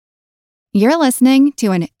You're listening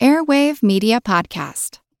to an Airwave Media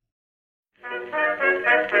Podcast.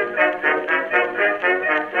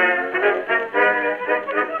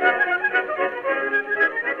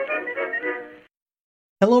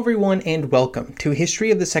 Hello everyone and welcome to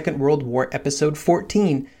History of the Second World War Episode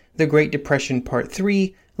 14, The Great Depression Part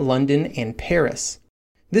 3, London and Paris.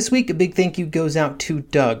 This week a big thank you goes out to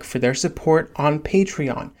Doug for their support on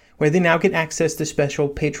Patreon, where they now get access to special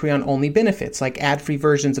Patreon-only benefits like ad-free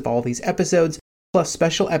versions of all these episodes, plus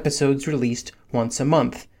special episodes released once a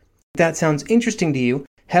month. If that sounds interesting to you,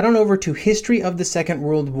 head on over to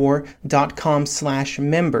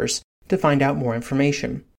historyofthesecondworldwar.com/members to find out more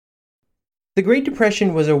information. The Great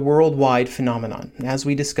Depression was a worldwide phenomenon, as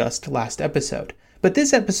we discussed last episode. But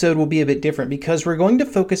this episode will be a bit different because we're going to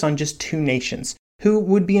focus on just two nations, who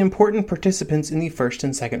would be important participants in the First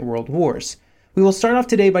and Second World Wars. We will start off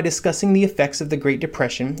today by discussing the effects of the Great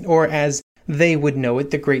Depression, or as they would know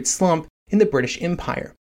it, the Great Slump, in the British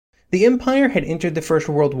Empire. The Empire had entered the First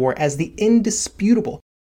World War as the indisputable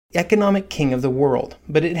economic king of the world,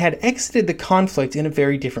 but it had exited the conflict in a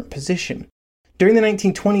very different position. During the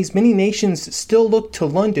 1920s, many nations still looked to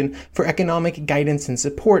London for economic guidance and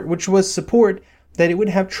support, which was support that it would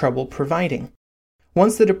have trouble providing.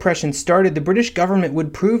 Once the Depression started, the British government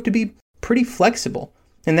would prove to be pretty flexible,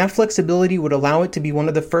 and that flexibility would allow it to be one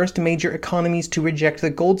of the first major economies to reject the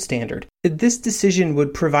gold standard. This decision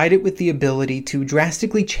would provide it with the ability to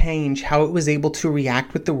drastically change how it was able to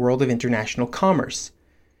react with the world of international commerce.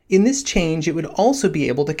 In this change, it would also be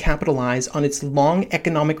able to capitalize on its long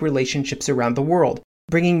economic relationships around the world,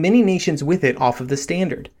 bringing many nations with it off of the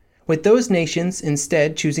standard, with those nations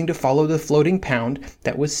instead choosing to follow the floating pound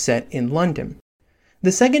that was set in London.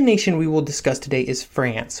 The second nation we will discuss today is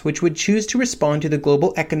France, which would choose to respond to the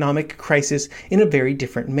global economic crisis in a very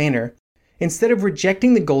different manner. Instead of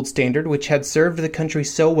rejecting the gold standard, which had served the country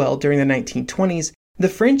so well during the 1920s, the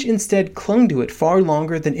French instead clung to it far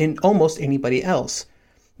longer than in almost anybody else.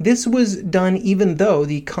 This was done even though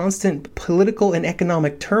the constant political and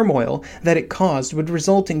economic turmoil that it caused would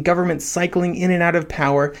result in governments cycling in and out of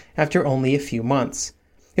power after only a few months.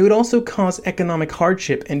 It would also cause economic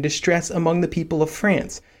hardship and distress among the people of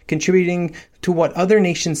France, contributing to what other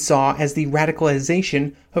nations saw as the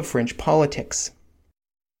radicalization of French politics.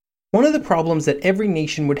 One of the problems that every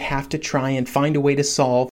nation would have to try and find a way to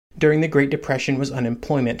solve during the Great Depression was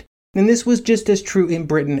unemployment, and this was just as true in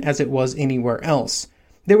Britain as it was anywhere else.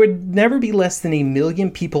 There would never be less than 1 million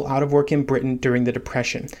people out of work in Britain during the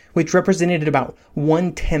Depression, which represented about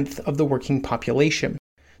 1/10 of the working population.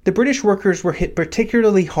 The British workers were hit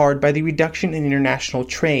particularly hard by the reduction in international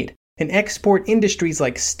trade, and export industries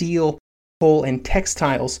like steel, coal, and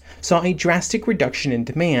textiles saw a drastic reduction in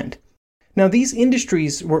demand. Now, these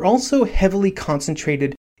industries were also heavily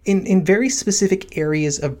concentrated in very specific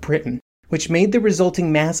areas of Britain, which made the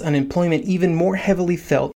resulting mass unemployment even more heavily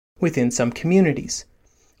felt within some communities.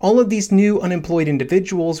 All of these new unemployed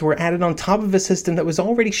individuals were added on top of a system that was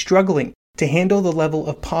already struggling to handle the level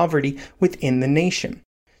of poverty within the nation.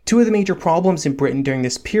 Two of the major problems in Britain during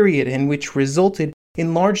this period, and which resulted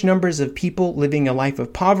in large numbers of people living a life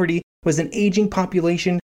of poverty, was an aging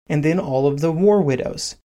population and then all of the war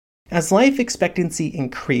widows. As life expectancy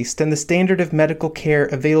increased and the standard of medical care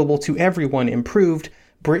available to everyone improved,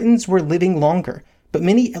 Britons were living longer, but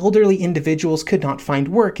many elderly individuals could not find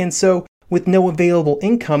work, and so, with no available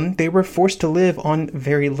income, they were forced to live on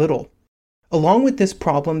very little. Along with this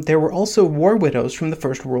problem, there were also war widows from the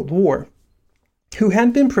First World War, who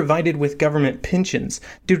had been provided with government pensions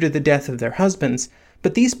due to the death of their husbands,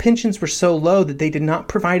 but these pensions were so low that they did not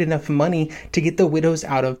provide enough money to get the widows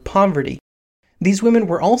out of poverty. These women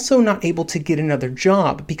were also not able to get another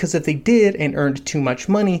job, because if they did and earned too much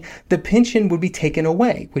money, the pension would be taken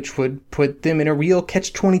away, which would put them in a real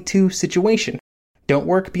catch-22 situation. Don't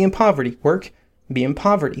work, be in poverty. Work, be in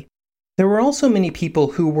poverty. There were also many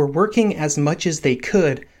people who were working as much as they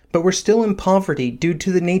could, but were still in poverty due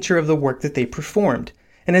to the nature of the work that they performed.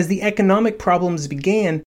 And as the economic problems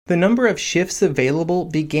began, the number of shifts available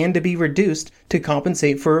began to be reduced to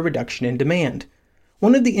compensate for a reduction in demand.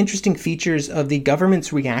 One of the interesting features of the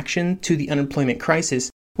government's reaction to the unemployment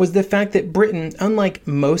crisis was the fact that Britain, unlike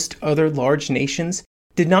most other large nations,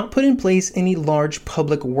 did not put in place any large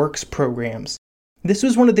public works programs. This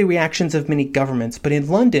was one of the reactions of many governments, but in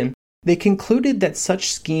London, they concluded that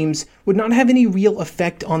such schemes would not have any real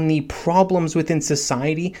effect on the problems within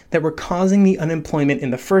society that were causing the unemployment in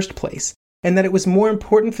the first place, and that it was more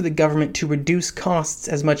important for the government to reduce costs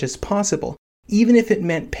as much as possible, even if it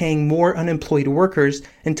meant paying more unemployed workers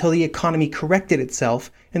until the economy corrected itself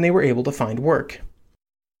and they were able to find work.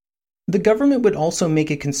 The government would also make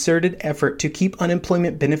a concerted effort to keep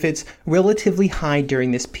unemployment benefits relatively high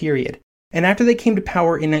during this period. And after they came to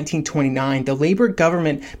power in 1929, the Labour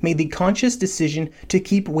government made the conscious decision to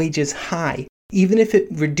keep wages high, even if it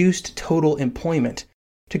reduced total employment.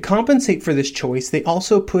 To compensate for this choice, they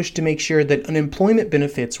also pushed to make sure that unemployment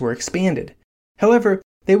benefits were expanded. However,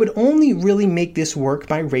 they would only really make this work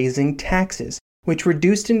by raising taxes, which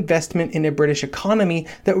reduced investment in a British economy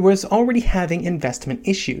that was already having investment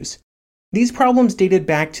issues. These problems dated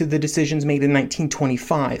back to the decisions made in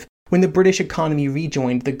 1925, when the British economy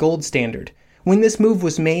rejoined the gold standard. When this move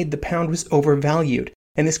was made, the pound was overvalued,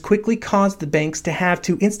 and this quickly caused the banks to have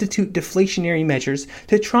to institute deflationary measures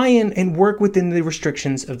to try and work within the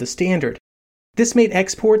restrictions of the standard. This made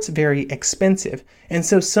exports very expensive, and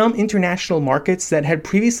so some international markets that had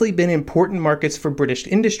previously been important markets for British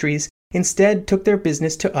industries instead took their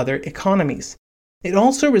business to other economies. It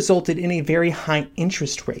also resulted in a very high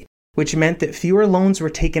interest rate, which meant that fewer loans were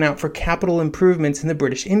taken out for capital improvements in the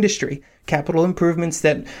British industry, capital improvements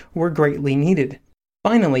that were greatly needed.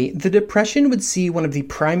 Finally, the Depression would see one of the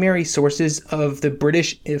primary sources of the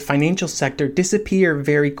British financial sector disappear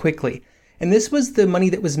very quickly, and this was the money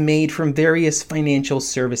that was made from various financial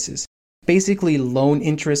services, basically loan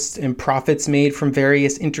interests and profits made from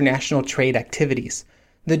various international trade activities.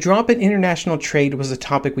 The drop in international trade was a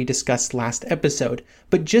topic we discussed last episode,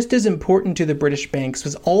 but just as important to the British banks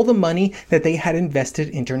was all the money that they had invested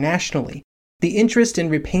internationally. The interest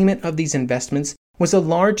and repayment of these investments was a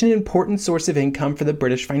large and important source of income for the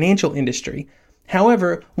British financial industry.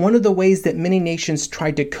 However, one of the ways that many nations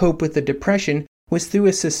tried to cope with the Depression was through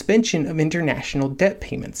a suspension of international debt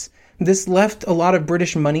payments. This left a lot of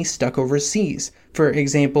British money stuck overseas, for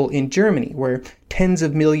example in Germany, where tens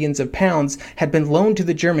of millions of pounds had been loaned to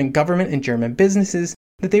the German government and German businesses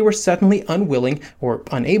that they were suddenly unwilling or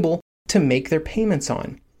unable to make their payments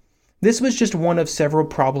on. This was just one of several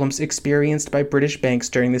problems experienced by British banks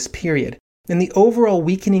during this period, and the overall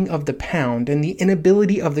weakening of the pound and the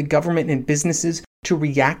inability of the government and businesses to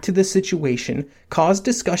react to the situation caused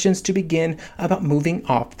discussions to begin about moving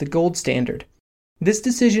off the gold standard. This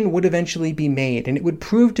decision would eventually be made, and it would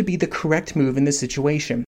prove to be the correct move in the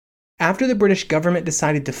situation. After the British government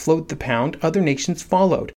decided to float the pound, other nations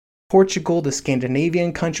followed. Portugal, the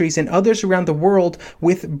Scandinavian countries, and others around the world,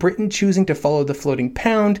 with Britain choosing to follow the floating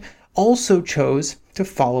pound, also chose to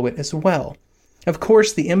follow it as well. Of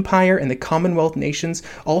course, the Empire and the Commonwealth nations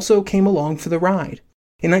also came along for the ride.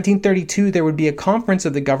 In 1932, there would be a conference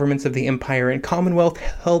of the governments of the Empire and Commonwealth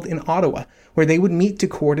held in Ottawa, where they would meet to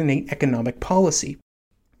coordinate economic policy.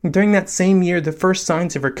 During that same year, the first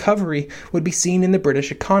signs of recovery would be seen in the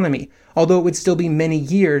British economy, although it would still be many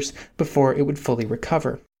years before it would fully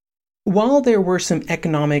recover. While there were some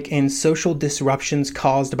economic and social disruptions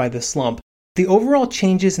caused by the slump, the overall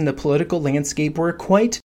changes in the political landscape were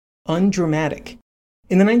quite undramatic.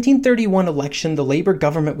 In the 1931 election, the Labour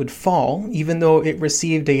government would fall, even though it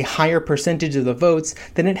received a higher percentage of the votes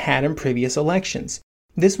than it had in previous elections.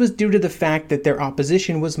 This was due to the fact that their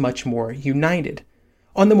opposition was much more united.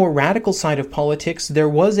 On the more radical side of politics, there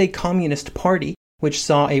was a Communist Party, which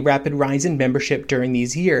saw a rapid rise in membership during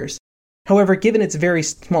these years. However, given its very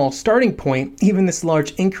small starting point, even this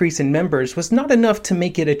large increase in members was not enough to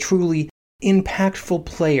make it a truly impactful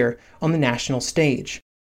player on the national stage.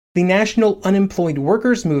 The National Unemployed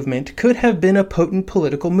Workers Movement could have been a potent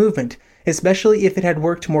political movement, especially if it had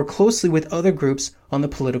worked more closely with other groups on the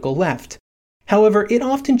political left. However, it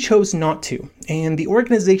often chose not to, and the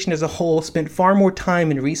organization as a whole spent far more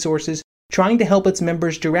time and resources trying to help its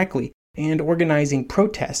members directly and organizing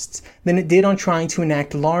protests than it did on trying to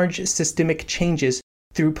enact large systemic changes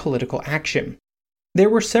through political action. There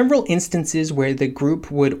were several instances where the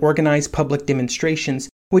group would organize public demonstrations,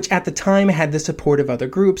 which at the time had the support of other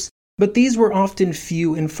groups, but these were often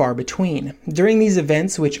few and far between. During these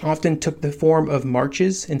events, which often took the form of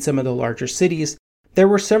marches in some of the larger cities, there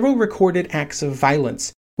were several recorded acts of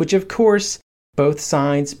violence, which of course both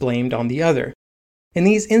sides blamed on the other. In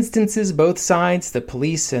these instances, both sides, the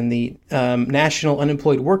police and the National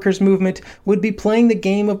Unemployed Workers Movement, would be playing the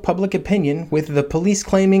game of public opinion, with the police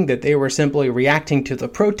claiming that they were simply reacting to the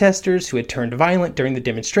protesters who had turned violent during the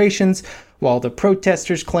demonstrations, while the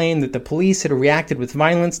protesters claimed that the police had reacted with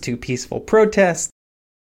violence to peaceful protests.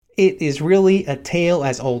 It is really a tale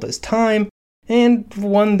as old as time, and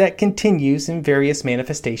one that continues in various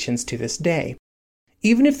manifestations to this day.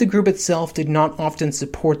 Even if the group itself did not often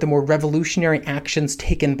support the more revolutionary actions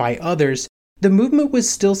taken by others, the movement was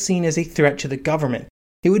still seen as a threat to the government.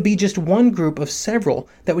 It would be just one group of several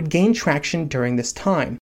that would gain traction during this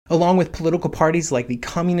time, along with political parties like the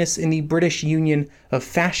Communists and the British Union of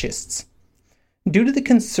Fascists. Due to the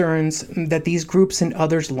concerns that these groups and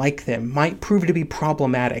others like them might prove to be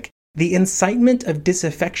problematic, the Incitement of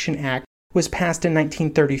Disaffection Act was passed in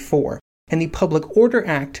 1934, and the Public Order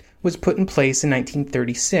Act was put in place in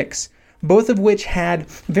 1936, both of which had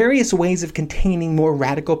various ways of containing more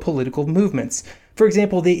radical political movements. For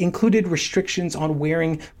example, they included restrictions on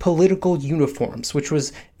wearing political uniforms, which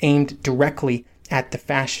was aimed directly at the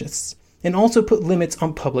fascists, and also put limits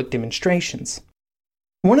on public demonstrations.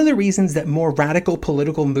 One of the reasons that more radical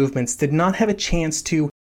political movements did not have a chance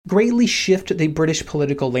to greatly shift the British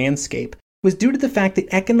political landscape was due to the fact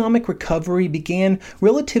that economic recovery began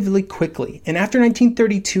relatively quickly, and after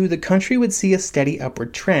 1932 the country would see a steady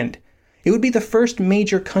upward trend. It would be the first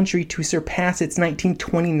major country to surpass its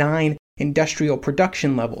 1929 industrial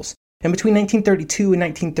production levels, and between 1932 and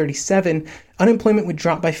 1937, unemployment would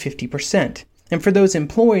drop by 50%, and for those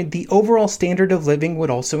employed, the overall standard of living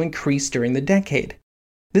would also increase during the decade.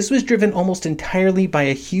 This was driven almost entirely by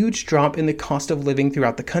a huge drop in the cost of living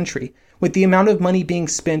throughout the country, with the amount of money being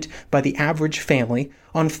spent by the average family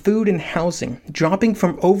on food and housing dropping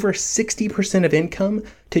from over 60% of income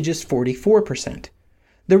to just 44%.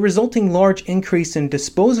 The resulting large increase in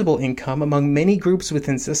disposable income among many groups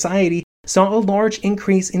within society saw a large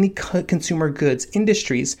increase in the consumer goods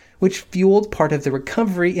industries, which fueled part of the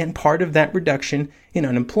recovery and part of that reduction in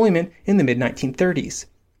unemployment in the mid-1930s.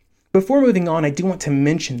 Before moving on, I do want to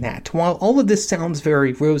mention that, while all of this sounds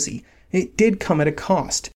very rosy, it did come at a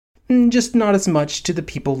cost, just not as much to the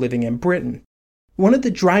people living in Britain. One of the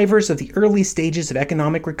drivers of the early stages of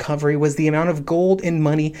economic recovery was the amount of gold and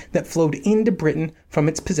money that flowed into Britain from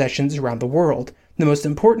its possessions around the world, the most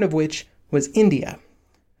important of which was India.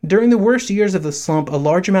 During the worst years of the slump, a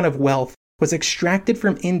large amount of wealth was extracted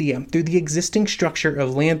from India through the existing structure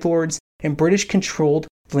of landlords and British-controlled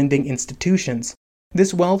lending institutions.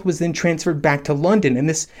 This wealth was then transferred back to London, and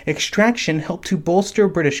this extraction helped to bolster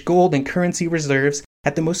British gold and currency reserves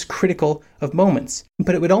at the most critical of moments.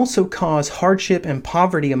 But it would also cause hardship and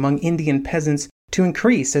poverty among Indian peasants to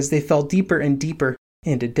increase as they fell deeper and deeper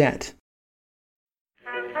into debt.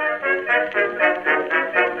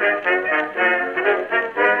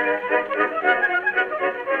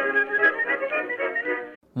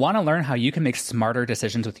 Want to learn how you can make smarter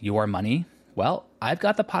decisions with your money? Well, I've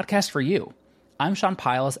got the podcast for you. I'm Sean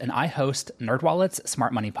Piles, and I host NerdWallet's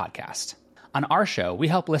Smart Money Podcast. On our show, we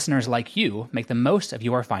help listeners like you make the most of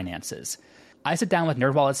your finances. I sit down with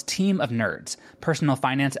NerdWallet's team of nerds, personal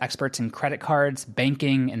finance experts in credit cards,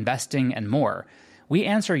 banking, investing, and more. We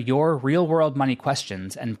answer your real-world money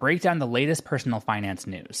questions and break down the latest personal finance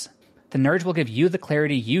news. The nerds will give you the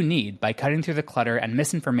clarity you need by cutting through the clutter and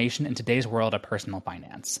misinformation in today's world of personal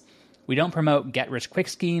finance. We don't promote get-rich-quick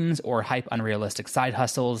schemes or hype unrealistic side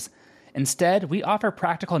hustles. Instead, we offer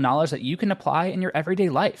practical knowledge that you can apply in your everyday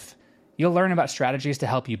life. You'll learn about strategies to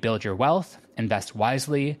help you build your wealth, invest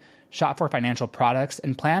wisely, shop for financial products,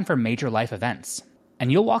 and plan for major life events.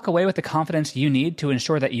 And you'll walk away with the confidence you need to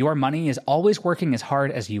ensure that your money is always working as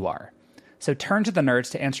hard as you are. So turn to the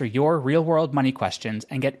nerds to answer your real-world money questions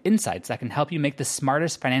and get insights that can help you make the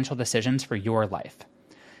smartest financial decisions for your life.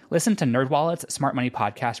 Listen to NerdWallet's Smart Money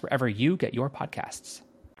Podcast wherever you get your podcasts.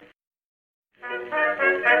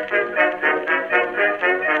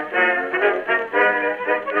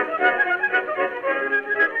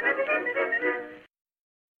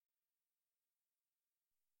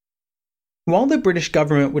 While the British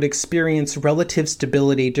government would experience relative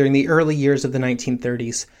stability during the early years of the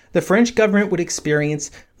 1930s, the French government would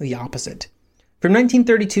experience the opposite. From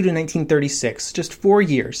 1932 to 1936, just 4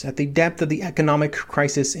 years at the depth of the economic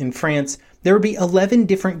crisis in France, there would be 11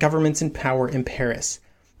 different governments in power in Paris.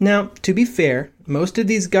 Now, to be fair, most of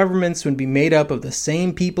these governments would be made up of the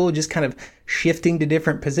same people, just kind of shifting to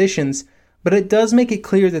different positions, but it does make it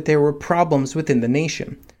clear that there were problems within the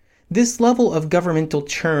nation. This level of governmental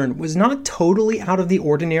churn was not totally out of the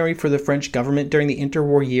ordinary for the French government during the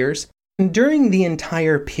interwar years. During the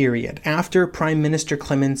entire period, after Prime Minister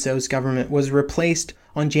Clemenceau's government was replaced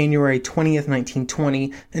on January 20th,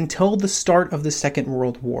 1920, until the start of the Second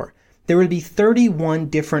World War, there would be 31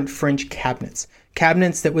 different French cabinets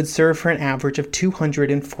that would serve for an average of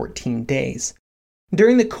 214 days.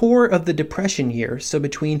 During the core of the Depression years, so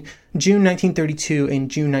between June 1932 and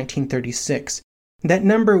June 1936, that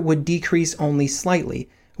number would decrease only slightly,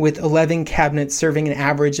 with 11 cabinets serving an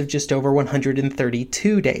average of just over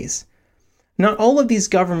 132 days. Not all of these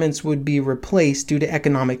governments would be replaced due to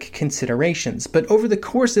economic considerations, but over the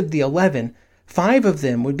course of the 11, 5 of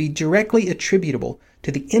them would be directly attributable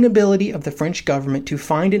to the inability of the French government to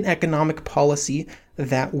find an economic policy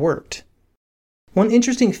that worked. One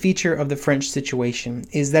interesting feature of the French situation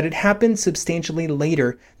is that it happened substantially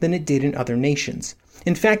later than it did in other nations.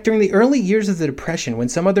 In fact, during the early years of the Depression, when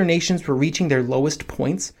some other nations were reaching their lowest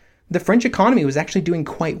points, the French economy was actually doing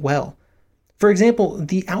quite well. For example,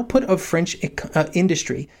 the output of French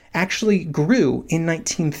industry actually grew in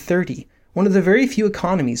 1930, one of the very few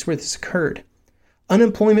economies where this occurred.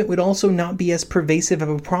 Unemployment would also not be as pervasive of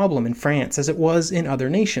a problem in France as it was in other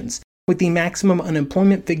nations, with the maximum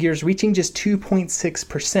unemployment figures reaching just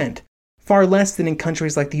 2.6%, far less than in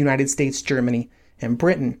countries like the United States, Germany, and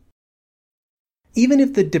Britain. Even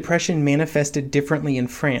if the Depression manifested differently in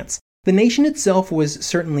France, the nation itself was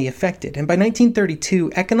certainly affected, and by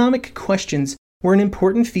 1932, economic questions were an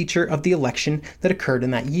important feature of the election that occurred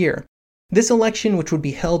in that year. This election, which would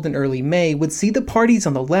be held in early May, would see the parties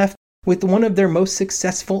on the left with one of their most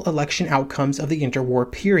successful election outcomes of the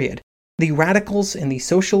interwar period. The radicals and the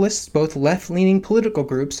socialists, both left-leaning political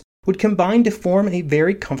groups, would combine to form a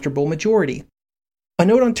very comfortable majority. A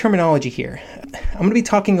note on terminology here. I'm going to be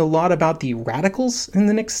talking a lot about the radicals in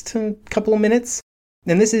the next couple of minutes.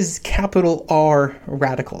 And this is capital R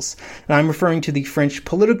radicals. And I'm referring to the French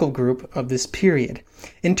political group of this period.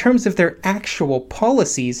 In terms of their actual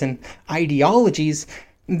policies and ideologies,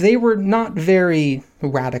 they were not very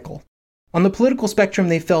radical. On the political spectrum,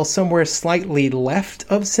 they fell somewhere slightly left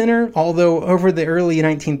of center, although over the early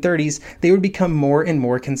 1930s, they would become more and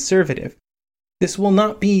more conservative. This will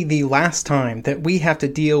not be the last time that we have to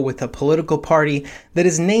deal with a political party that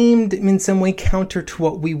is named in some way counter to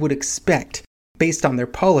what we would expect based on their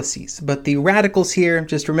policies. But the radicals here,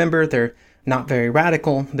 just remember, they're not very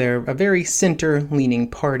radical. They're a very center-leaning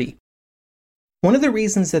party. One of the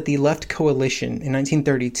reasons that the left coalition in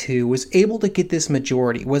 1932 was able to get this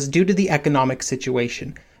majority was due to the economic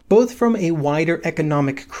situation, both from a wider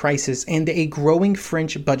economic crisis and a growing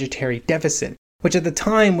French budgetary deficit, which at the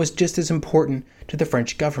time was just as important to the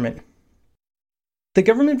French government. The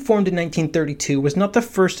government formed in 1932 was not the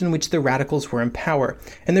first in which the radicals were in power,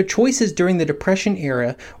 and their choices during the Depression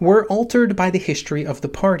era were altered by the history of the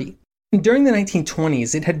party. During the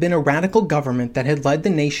 1920s, it had been a radical government that had led the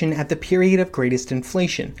nation at the period of greatest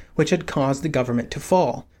inflation, which had caused the government to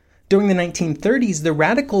fall. During the 1930s, the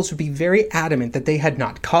radicals would be very adamant that they had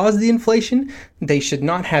not caused the inflation, they should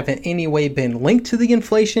not have in any way been linked to the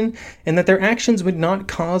inflation, and that their actions would not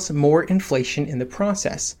cause more inflation in the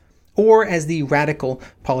process. Or, as the radical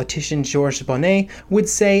politician Georges Bonnet would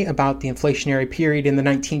say about the inflationary period in the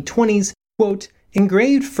 1920s, quote,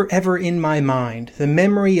 "Engraved forever in my mind the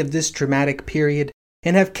memory of this dramatic period,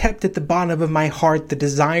 and have kept at the bottom of my heart the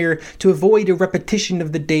desire to avoid a repetition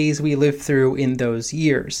of the days we lived through in those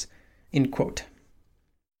years." End quote.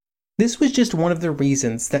 This was just one of the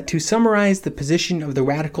reasons that, to summarize the position of the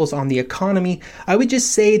radicals on the economy, I would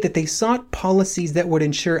just say that they sought policies that would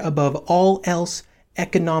ensure above all else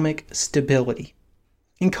economic stability.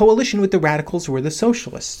 In coalition with the radicals were the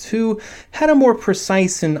socialists, who had a more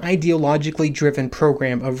precise and ideologically driven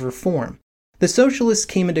program of reform. The socialists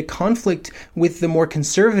came into conflict with the more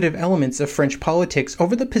conservative elements of French politics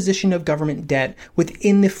over the position of government debt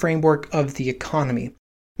within the framework of the economy.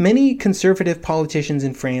 Many conservative politicians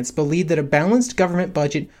in France believed that a balanced government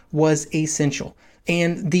budget was essential,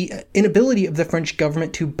 and the inability of the French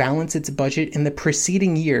government to balance its budget in the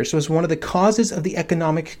preceding years was one of the causes of the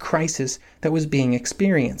economic crisis that was being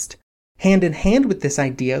experienced. Hand in hand with this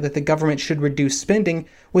idea that the government should reduce spending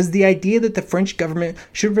was the idea that the French government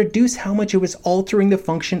should reduce how much it was altering the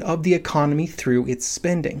function of the economy through its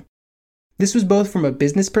spending. This was both from a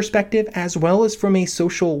business perspective as well as from a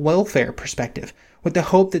social welfare perspective, with the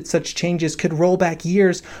hope that such changes could roll back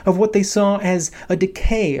years of what they saw as a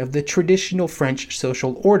decay of the traditional French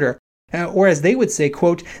social order, or as they would say,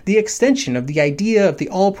 quote, "the extension of the idea of the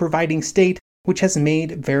all-providing state, which has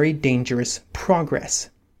made very dangerous progress."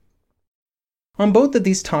 On both of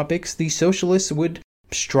these topics, the socialists would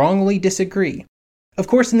strongly disagree. Of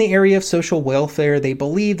course, in the area of social welfare, they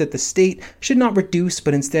believed that the state should not reduce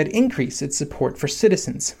but instead increase its support for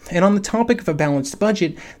citizens. And on the topic of a balanced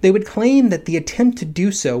budget, they would claim that the attempt to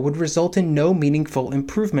do so would result in no meaningful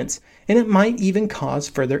improvements, and it might even cause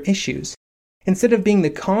further issues. Instead of being the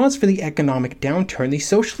cause for the economic downturn, the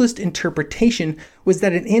socialist interpretation was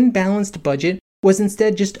that an imbalanced budget was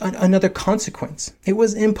instead just another consequence. It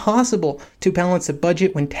was impossible to balance a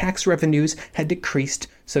budget when tax revenues had decreased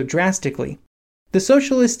so drastically. The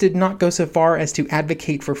socialists did not go so far as to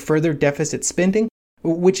advocate for further deficit spending,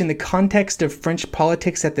 which in the context of French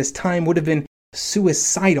politics at this time would have been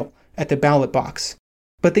suicidal at the ballot box.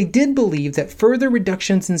 But they did believe that further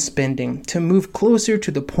reductions in spending to move closer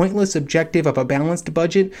to the pointless objective of a balanced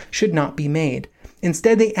budget should not be made.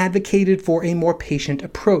 Instead, they advocated for a more patient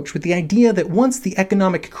approach, with the idea that once the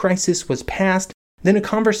economic crisis was past, then a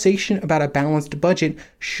conversation about a balanced budget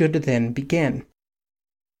should then begin.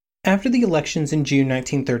 After the elections in June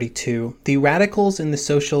 1932, the radicals and the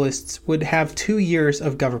socialists would have 2 years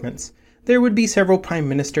of governments. There would be several prime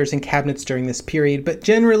ministers and cabinets during this period, but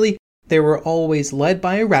generally, they were always led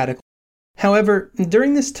by a radical. However,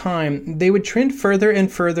 during this time, they would trend further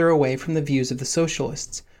and further away from the views of the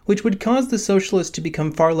socialists, which would cause the socialists to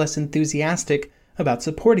become far less enthusiastic about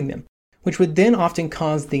supporting them, which would then often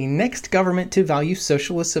cause the next government to value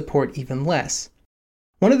socialist support even less.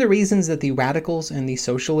 One of the reasons that the radicals and the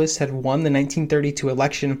socialists had won the 1932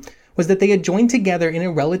 election was that they had joined together in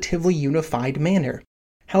a relatively unified manner.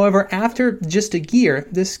 However, after just a year,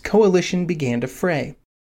 this coalition began to fray.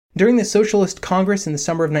 During the Socialist Congress in the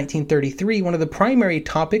summer of 1933, one of the primary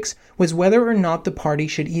topics was whether or not the party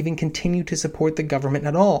should even continue to support the government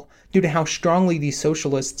at all, due to how strongly the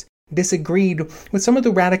socialists disagreed with some of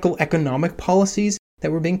the radical economic policies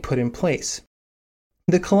that were being put in place.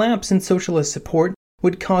 The collapse in socialist support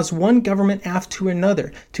would cause one government after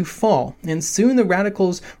another to fall, and soon the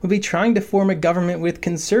radicals would be trying to form a government with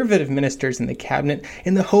conservative ministers in the cabinet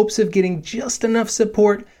in the hopes of getting just enough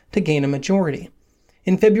support to gain a majority.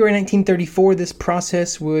 In February 1934, this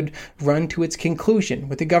process would run to its conclusion,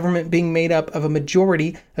 with the government being made up of a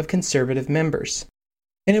majority of conservative members.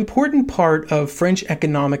 An important part of French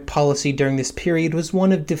economic policy during this period was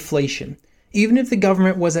one of deflation, even if the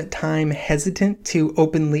government was at times hesitant to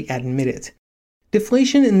openly admit it.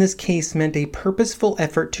 Deflation in this case meant a purposeful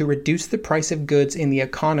effort to reduce the price of goods in the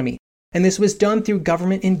economy, and this was done through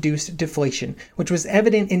government-induced deflation, which was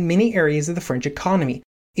evident in many areas of the French economy.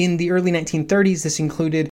 In the early 1930s, this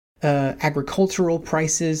included agricultural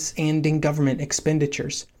prices and in government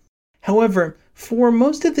expenditures. However, for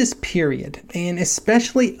most of this period, and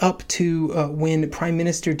especially up to when Prime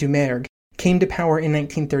Minister Doumergue came to power in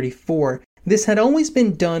 1934, this had always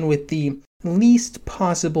been done with the least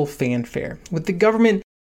possible fanfare, with the government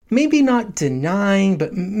maybe not denying,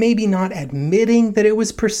 but maybe not admitting that it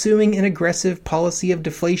was pursuing an aggressive policy of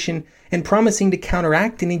deflation and promising to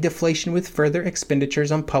counteract any deflation with further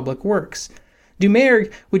expenditures on public works.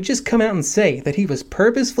 Doumergue would just come out and say that he was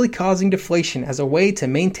purposefully causing deflation as a way to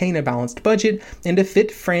maintain a balanced budget and to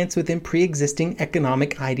fit France within pre-existing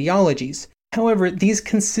economic ideologies. However, these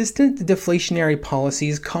consistent deflationary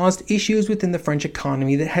policies caused issues within the French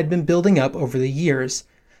economy that had been building up over the years.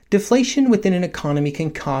 Deflation within an economy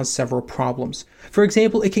can cause several problems. For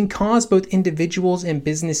example, it can cause both individuals and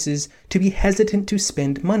businesses to be hesitant to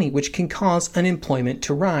spend money, which can cause unemployment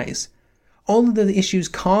to rise. All of the issues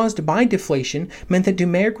caused by deflation meant that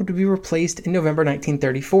Doumergue would be replaced in November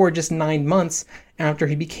 1934, just 9 months after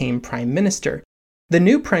he became prime minister. The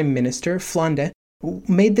new prime minister, Flandre,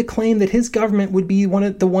 made the claim that his government would be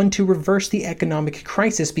the one to reverse the economic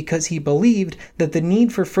crisis because he believed that the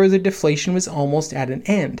need for further deflation was almost at an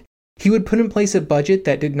end. He would put in place a budget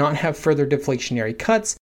that did not have further deflationary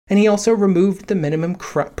cuts, and he also removed the minimum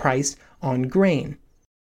price on grain.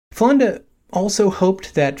 Flandre also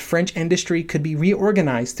hoped that French industry could be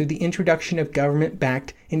reorganized through the introduction of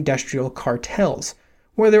government-backed industrial cartels.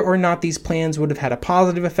 Whether or not these plans would have had a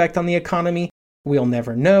positive effect on the economy, we'll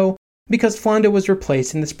never know, because Flandre was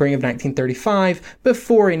replaced in the spring of 1935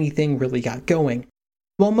 before anything really got going.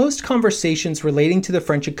 While most conversations relating to the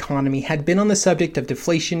French economy had been on the subject of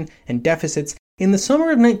deflation and deficits, in the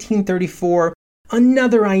summer of 1934,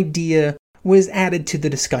 another idea was added to the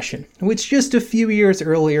discussion, which just a few years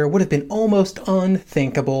earlier would have been almost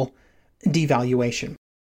unthinkable: devaluation.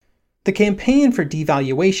 The campaign for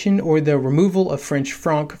devaluation, or the removal of French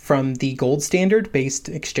franc from the gold standard-based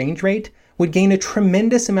exchange rate, would gain a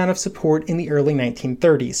tremendous amount of support in the early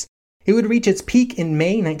 1930s. It would reach its peak in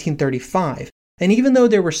May 1935, and even though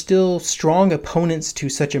there were still strong opponents to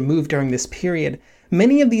such a move during this period,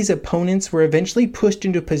 many of these opponents were eventually pushed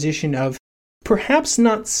into a position of perhaps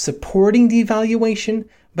not supporting devaluation,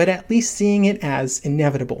 but at least seeing it as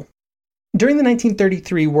inevitable. During the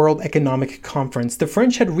 1933 World Economic Conference, the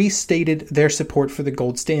French had restated their support for the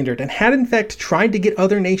gold standard and had in fact tried to get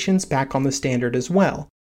other nations back on the standard as well.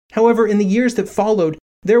 However, in the years that followed,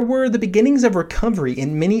 there were the beginnings of recovery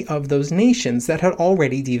in many of those nations that had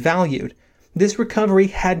already devalued. This recovery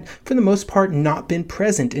had, for the most part, not been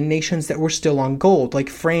present in nations that were still on gold, like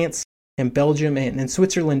France and Belgium and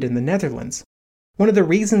Switzerland and the Netherlands. One of the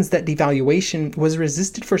reasons that devaluation was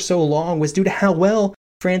resisted for so long was due to how well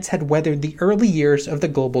France had weathered the early years of the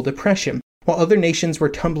global depression. While other nations were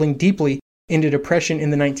tumbling deeply into depression in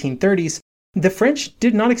the 1930s, the French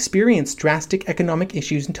did not experience drastic economic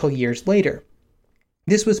issues until years later.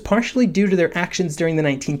 This was partially due to their actions during the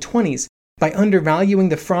 1920s. By undervaluing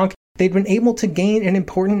the franc, they'd been able to gain an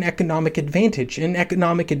important economic advantage, an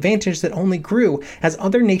economic advantage that only grew as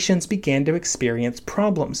other nations began to experience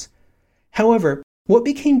problems. However, what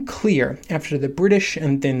became clear after the British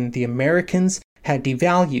and then the Americans had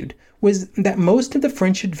devalued was that most of the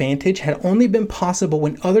French advantage had only been possible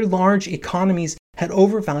when other large economies had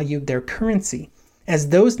overvalued their currency. As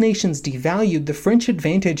those nations devalued, the French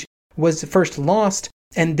advantage was first lost,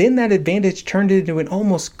 and then that advantage turned into an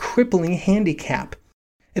almost crippling handicap.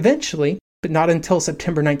 Eventually, but not until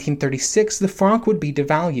September 1936, the franc would be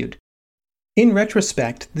devalued. In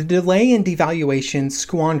retrospect, the delay in devaluation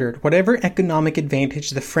squandered whatever economic advantage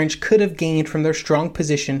the French could have gained from their strong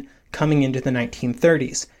position coming into the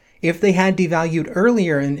 1930s. If they had devalued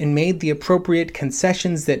earlier and made the appropriate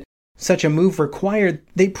concessions that such a move required,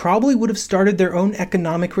 they probably would have started their own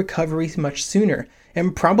economic recovery much sooner,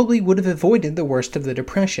 and probably would have avoided the worst of the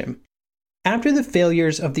Depression. After the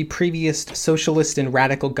failures of the previous socialist and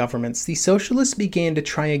radical governments, the socialists began to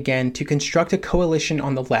try again to construct a coalition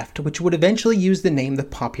on the left, which would eventually use the name the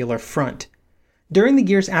Popular Front. During the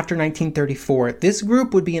years after 1934, this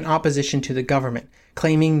group would be in opposition to the government,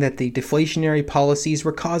 claiming that the deflationary policies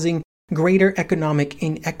were causing greater economic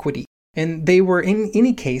inequity, and they were in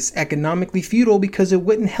any case economically futile because it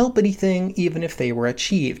wouldn't help anything even if they were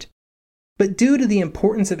achieved. But due to the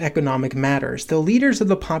importance of economic matters, the leaders of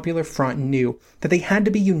the Popular Front knew that they had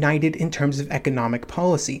to be united in terms of economic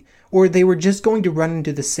policy, or they were just going to run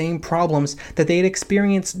into the same problems that they had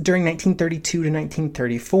experienced during 1932 to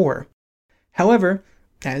 1934. However,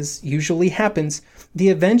 as usually happens, the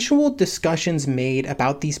eventual discussions made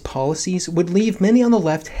about these policies would leave many on the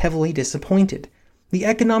left heavily disappointed. The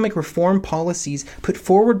economic reform policies put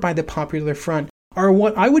forward by the Popular Front are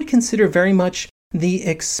what I would consider very much the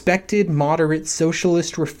expected moderate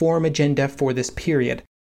socialist reform agenda for this period.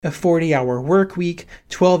 A 40-hour work week,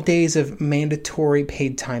 12 days of mandatory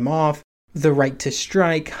paid time off, the right to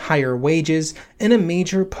strike, higher wages, and a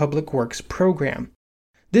major public works program.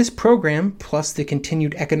 This program, plus the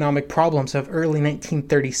continued economic problems of early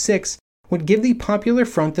 1936, would give the Popular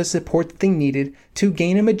Front the support that they needed to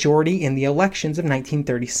gain a majority in the elections of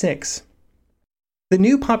 1936. The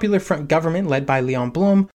new Popular Front government, led by Léon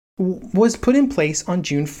Blum, was put in place on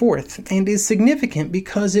June 4th, and is significant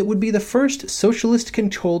because it would be the first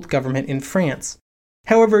socialist-controlled government in France.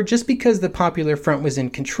 However, just because the Popular Front was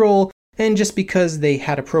in control, and just because they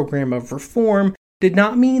had a program of reform, did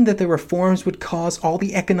not mean that the reforms would cause all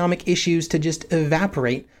the economic issues to just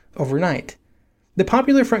evaporate overnight. The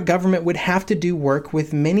Popular Front government would have to do work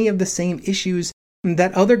with many of the same issues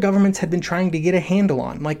that other governments had been trying to get a handle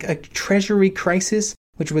on, like a treasury crisis,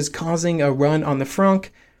 which was causing a run on the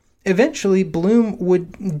franc. Eventually, Blum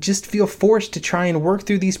would just feel forced to try and work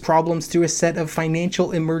through these problems through a set of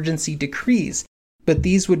financial emergency decrees, but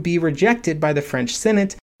these would be rejected by the French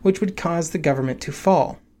Senate, which would cause the government to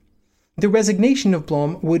fall. The resignation of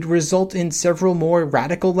Blum would result in several more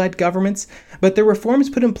radical-led governments, but the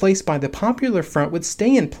reforms put in place by the Popular Front would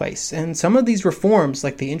stay in place, and some of these reforms,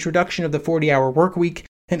 like the introduction of the 40-hour workweek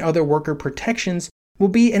and other worker protections, will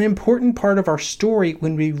be an important part of our story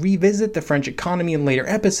when we revisit the French economy in later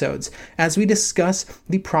episodes, as we discuss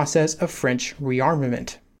the process of French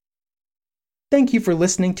rearmament. Thank you for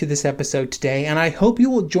listening to this episode today, and I hope you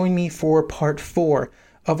will join me for part 4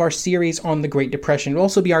 of our series on the Great Depression. It will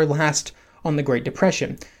also be our last on the Great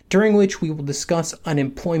Depression, during which we will discuss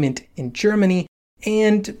unemployment in Germany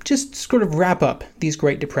and just sort of wrap up these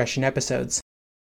Great Depression episodes.